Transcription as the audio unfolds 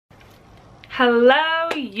Hello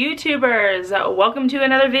YouTubers, welcome to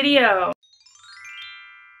another video.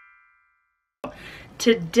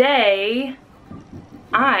 Today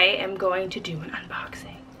I am going to do an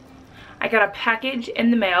unboxing. I got a package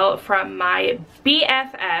in the mail from my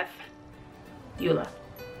BFF Eula,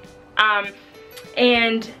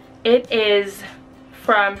 and it is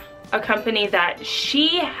from a company that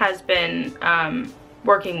she has been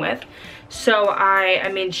working with. So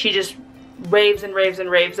I mean, she just raves and raves and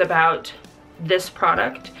raves about this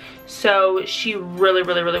product. So she really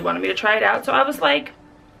wanted me to try it out. So I was like,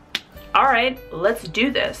 all right, let's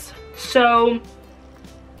do this. So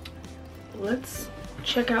let's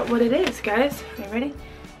check out what it is, guys. Are you ready?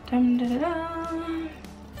 Dun, dun, dun,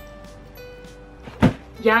 dun.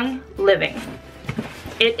 Young Living.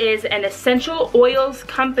 It is an essential oils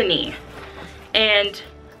company, and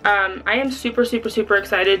I am super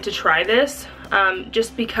excited to try this,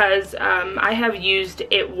 just because I have used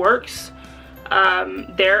ItWorks,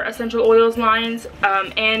 their essential oils lines,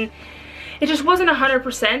 and it just wasn't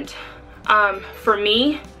 100% for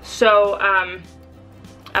me. So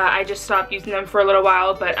I just stopped using them for a little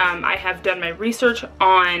while, but I have done my research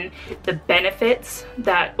on the benefits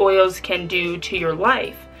that oils can do to your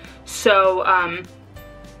life. So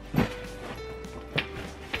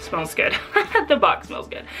smells good. The box smells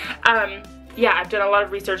good. Yeah, I've done a lot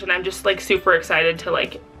of research and I'm just like super excited to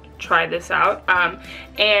like try this out.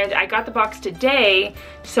 And I got the box today,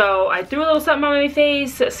 so I threw a little something on my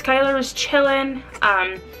face. Skylar is chilling,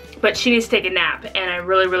 but she needs to take a nap, and I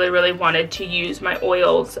really wanted to use my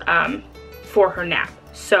oils for her nap.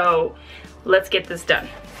 So let's get this done.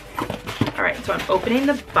 All right, so I'm opening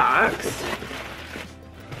the box.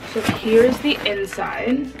 So here's the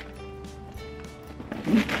inside.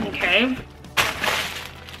 Okay.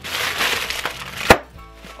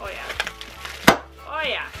 Oh yeah. Oh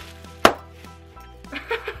yeah.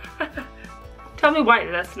 Tell me why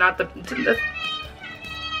that's not the...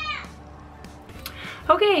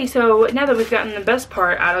 Okay, so now that we've gotten the best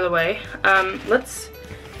part out of the way, let's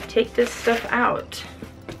take this stuff out.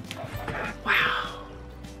 Wow.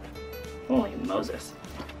 Holy Moses.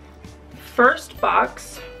 First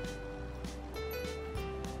box.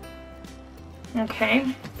 Okay.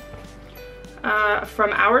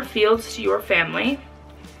 From our fields to your family.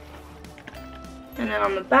 And then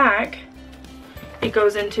on the back, it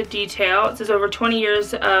goes into detail. It says over 20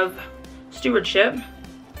 years of stewardship.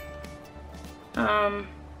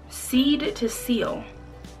 Seed to seal.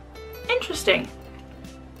 Interesting.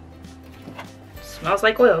 Smells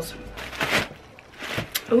like oils.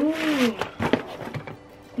 Ooh.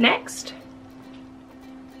 Next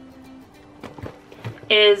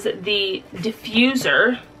is the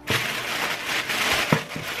diffuser.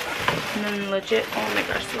 And then legit, oh my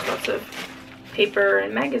gosh, there's lots of paper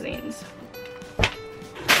and magazines.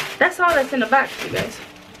 That's all that's in the box, you guys.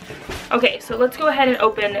 Okay, so let's go ahead and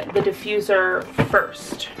open the diffuser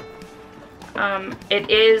first. It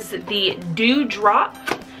is the Dew Drop,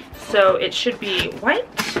 so it should be white.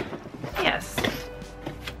 Yes.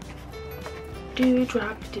 Dew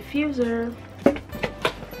Drop diffuser.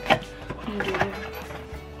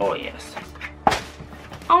 Oh yes.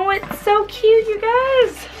 Oh, it's so cute, you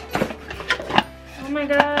guys. Oh my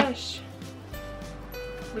gosh.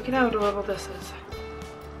 Look at how adorable this is.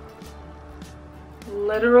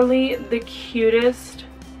 Literally the cutest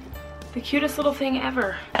little thing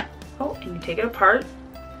ever. Oh, and you take it apart.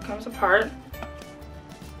 It comes apart.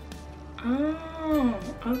 Oh,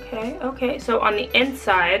 okay. So on the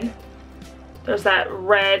inside, there's that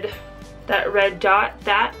red dot.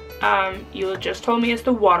 That you just told me is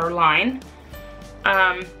the water line.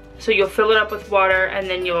 So you'll fill it up with water, and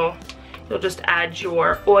then you'll just add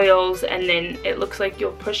your oils, and then it looks like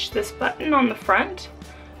you'll push this button on the front.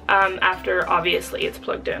 After obviously it's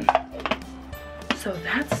plugged in. So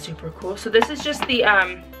that's super cool. So this is just the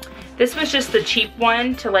this was just the cheap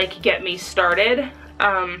one to like get me started.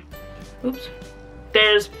 Oops.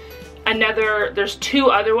 There's two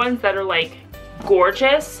other ones that are like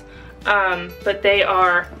gorgeous, but they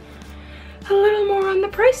are a little more on the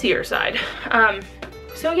pricier side.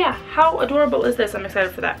 So yeah, how adorable is this? I'm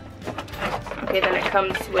excited for that. Okay, then it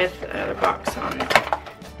comes with another box on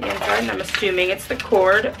the inside, and I'm assuming it's the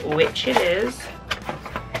cord, which it is.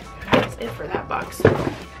 That's it for that box.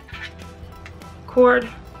 Cord.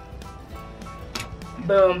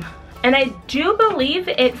 Boom. And I do believe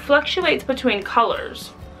it fluctuates between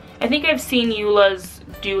colors. I think I've seen Eula's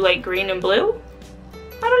do like green and blue.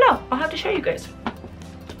 I don't know. I'll have to show you guys.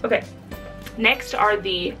 Okay. Next are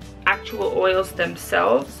the actual oils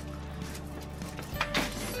themselves.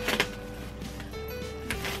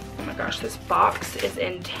 Oh my gosh, this box is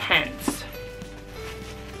intense.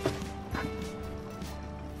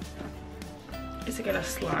 Is it gonna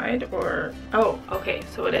slide or, oh, okay,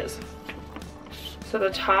 so it is. So the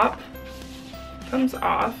top comes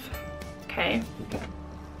off, okay.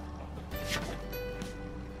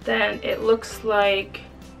 Then it looks like,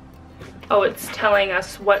 oh, it's telling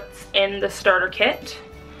us what's in the starter kit.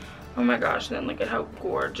 Oh my gosh, then look at how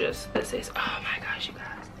gorgeous this is. Oh my gosh, you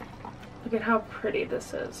guys. Look at how pretty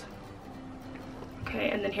this is. Okay,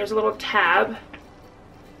 and then here's a little tab.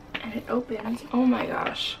 And it opens. Oh my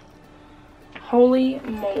gosh. Holy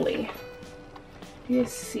moly. Do you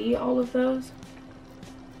guys see all of those?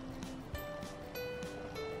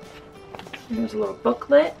 And there's a little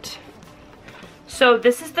booklet. So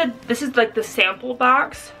this is like the sample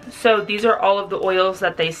box. So these are all of the oils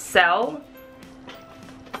that they sell.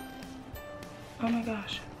 Oh my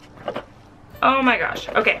gosh. Oh my gosh.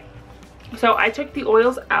 Okay. So I took the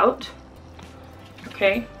oils out.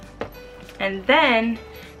 Okay. And then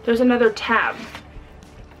there's another tab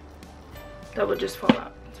that would just fall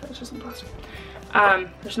out. So it's just some plastic.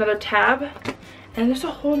 There's another tab. And there's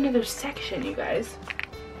a whole nother section, you guys.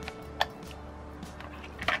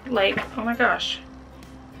 Like, oh my gosh.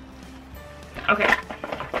 Okay.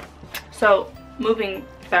 So moving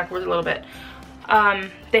backwards a little bit.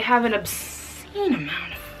 They have an obscene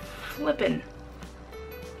amount of flippin'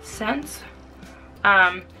 scents.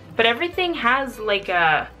 But everything has like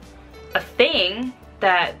a thing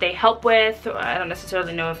that they help with. I don't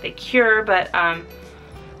necessarily know if they cure, but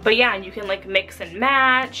yeah, and you can like mix and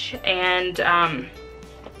match, and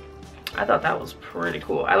I thought that was pretty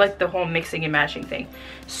cool. I like the whole mixing and matching thing.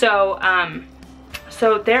 So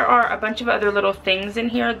so there are a bunch of other little things in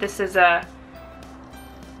here. This is a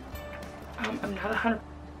I'm not 100.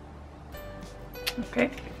 Okay.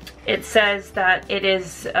 It says that it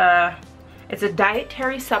is it's a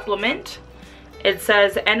dietary supplement. It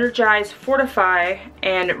says energize, fortify,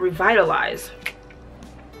 and revitalize.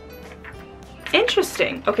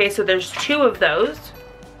 Interesting. Okay, so there's 2 of those.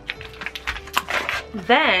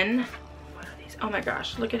 Then, what are these? Oh my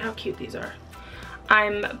gosh, look at how cute these are.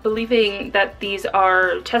 I'm believing that these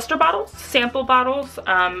are tester bottles, sample bottles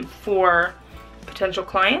for potential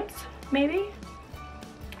clients, maybe?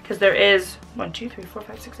 Because there is 1, 2, 3, 4,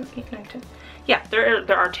 5, 6, 7, 8, 9, 10. Yeah,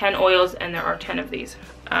 there are 10 oils and there are 10 of these.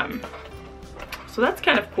 So that's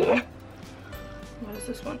kind of cool. What is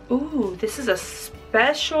this one? Ooh, this is a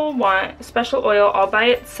special one, special oil all by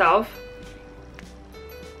itself.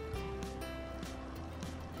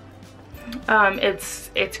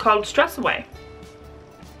 It's called Stress Away.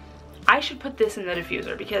 I should put this in the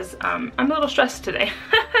diffuser because I'm a little stressed today.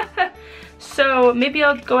 So maybe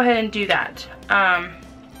I'll go ahead and do that.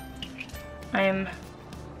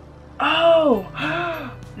 Oh,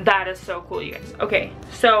 that is so cool, you guys. Okay,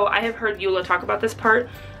 so I have heard Eula talk about this part.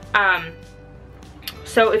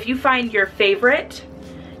 So if you find your favorite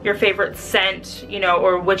scent, you know,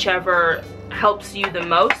 or whichever helps you the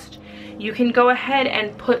most, you can go ahead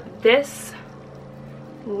and put this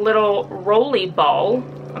little roly ball.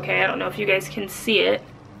 Okay, I don't know if you guys can see it.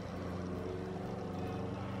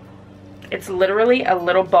 It's literally a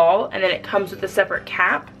little ball, and then it comes with a separate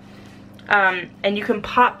cap. And you can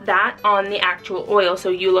pop that on the actual oil.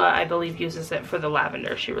 So Eula, I believe, uses it for the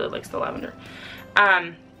lavender. She really likes the lavender.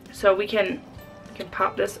 So we can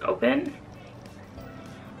pop this open,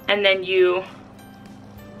 and then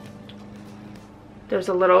there's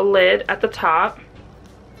a little lid at the top,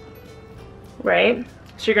 right?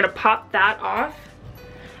 So you're gonna pop that off,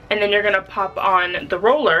 and then you're gonna pop on the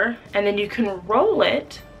roller, and then you can roll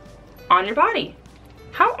it on your body.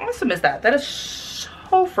 How awesome is that? That is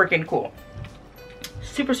so freaking cool.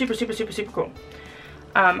 Super, super, super, super, super cool.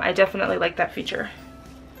 I definitely like that feature.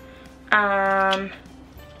 So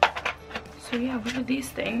yeah, what are these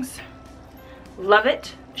things? Love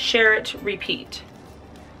it, share it, repeat.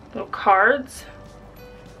 Little cards.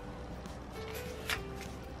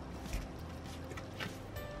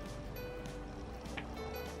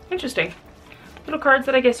 Interesting. Little cards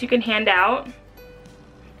that I guess you can hand out.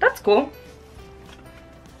 That's cool.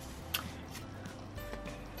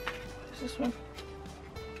 What is this one?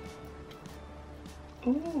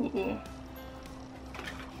 Ooh.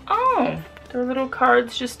 Oh, they're little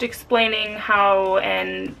cards just explaining how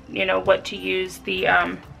and, you know, what to use the,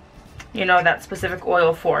 you know, that specific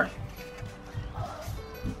oil for.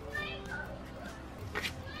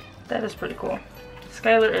 That is pretty cool.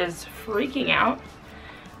 Skylar is freaking out.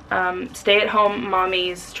 Stay-at-home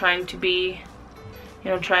mommies trying to be, you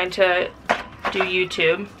know, trying to do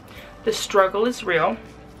YouTube. The struggle is real.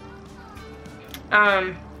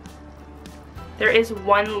 There is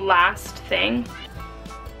one last thing.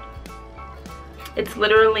 It's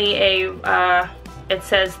literally a, it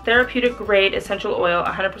says therapeutic grade essential oil,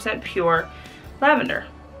 100% pure, lavender.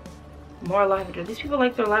 More lavender. These people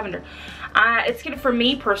like their lavender. It's gonna, for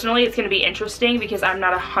me personally, it's gonna be interesting because I'm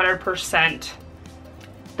not 100%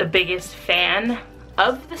 the biggest fan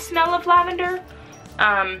of the smell of lavender.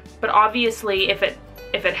 But obviously if it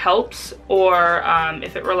helps or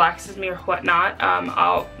if it relaxes me or whatnot,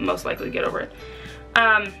 I'll most likely get over it.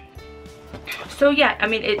 So yeah, I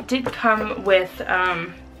mean, it did come with,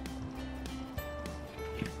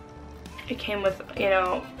 it came with, you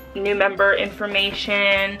know, new member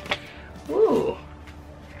information. Ooh,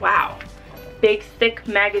 wow. Big, thick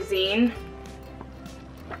magazine.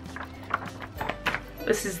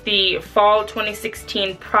 This is the Fall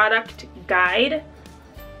 2016 product guide.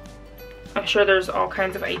 I'm sure there's all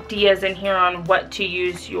kinds of ideas in here on what to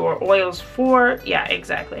use your oils for. Yeah,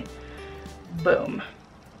 exactly. Boom.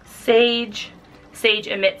 Sage. Sage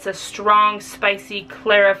emits a strong, spicy,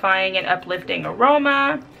 clarifying, and uplifting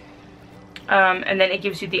aroma. And then it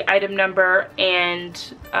gives you the item number and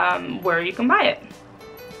where you can buy it.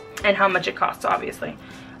 And how much it costs, obviously.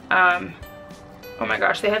 Oh my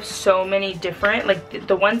gosh, they have so many different, like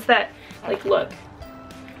the ones that, like, look.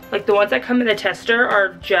 Like the ones that come in the tester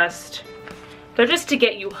are just, they're just to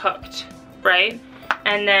get you hooked, right?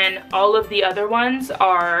 And then all of the other ones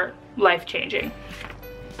are life-changing.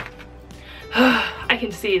 I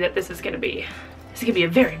can see that this is gonna be a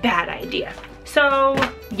very bad idea. So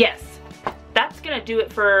yes, that's gonna do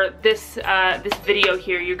it for this this video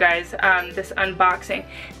here, you guys, this unboxing.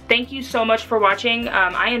 Thank you so much for watching.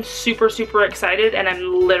 I am super excited, and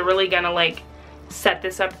I'm literally gonna like set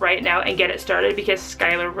this up right now and get it started because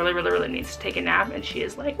Skylar really needs to take a nap, and she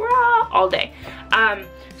is like rah all day.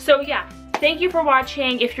 So yeah, thank you for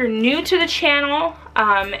watching. If you're new to the channel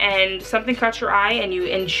and something caught your eye and you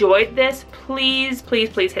enjoyed this, please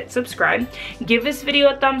hit subscribe. Give this video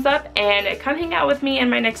a thumbs up and come hang out with me in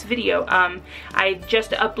my next video. I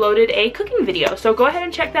just uploaded a cooking video, so go ahead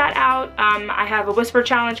and check that out. I have a whisper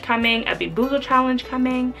challenge coming, a Bamboozle challenge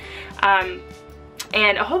coming,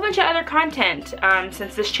 and a whole bunch of other content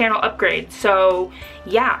since this channel upgrades. So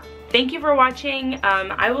yeah, thank you for watching.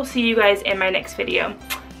 I will see you guys in my next video.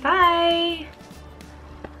 Bye!